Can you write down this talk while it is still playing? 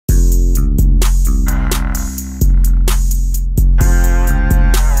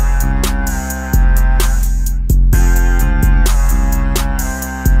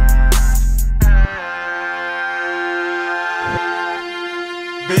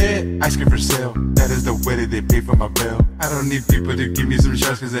Yeah, ice cream for sale. That is the way that they pay for my bill. I don't need people to give me some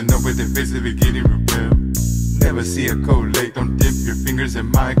shots, cause I know with their face they be getting repelled. Never see a cold lake, don't dip your fingers in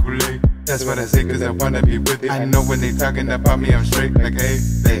my Kool-Aid. That's what I say, cause I wanna be with it. I know when they talking about me, I'm straight like, hey,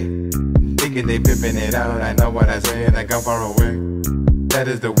 they thinking they pimping it out. I know what I say and I got far away. That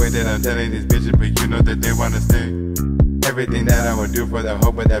is the way that I'm telling these bitches, but you know that they wanna stay. Everything that I would do for the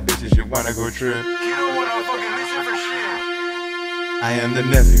hope of that bitch, you wanna go trip. You don't wanna fucking listen for shit. I am the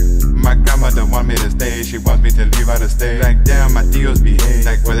nephew. My grandmother want me to stay. She wants me to leave out of state. Like damn, my deals behave.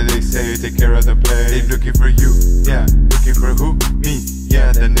 Like what do they say? Take care of the play. They looking for you, yeah. Looking for who? Me,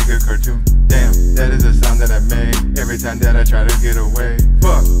 yeah. The nigga Cartune. Damn, that is the sound that I make every time that I try to get away.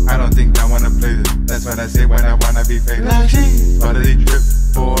 Fuck, I don't think I wanna play this. That's what I say when I wanna be famous. Like she, what do they trip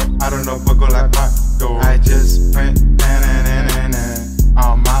for? I don't know, but go like my door. I just went na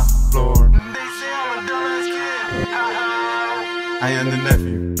on my floor. They say I'm a dumbass kid. I am the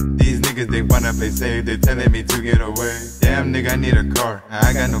nephew. These niggas, they wanna play safe. They telling me to get away. Damn nigga, I need a car.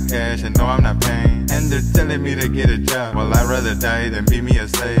 I got no cash and no, I'm not paying. And they're telling me to get a job. Well, I'd rather die than be me a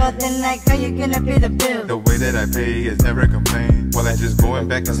slave. But then like, how you gonna pay the bill? The way that I pay is never complain. Well, I just going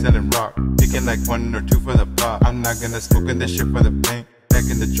back and selling rock. Picking like 1 or 2 for the pot. I'm not gonna smoke in this shit for the paint. Back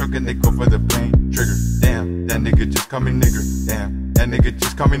in the truck and they go for the plane. Trigger, damn, that nigga just call me nigger. Damn, that nigga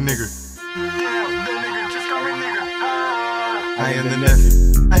just call me nigger. I am the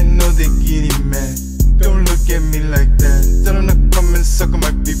nephew. I know they getting mad. Don't look at me like that. Tell them to come and suck on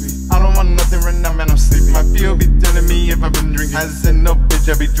my pee-pee. I don't want nothing right now, man, I'm sleepy. My PO be telling me if I've been drinking. I said no, bitch,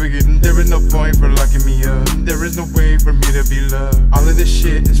 I be tweaking. There is no point for locking me up. There is no way for me to be loved. All of this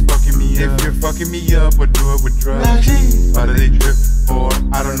shit is fucking me up. If you're fucking me up, or do it with drugs. Why do they drip for?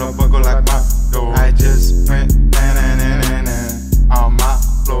 I don't know, but go like my door. I just went on my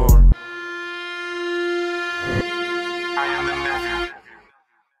floor. I am the nephew.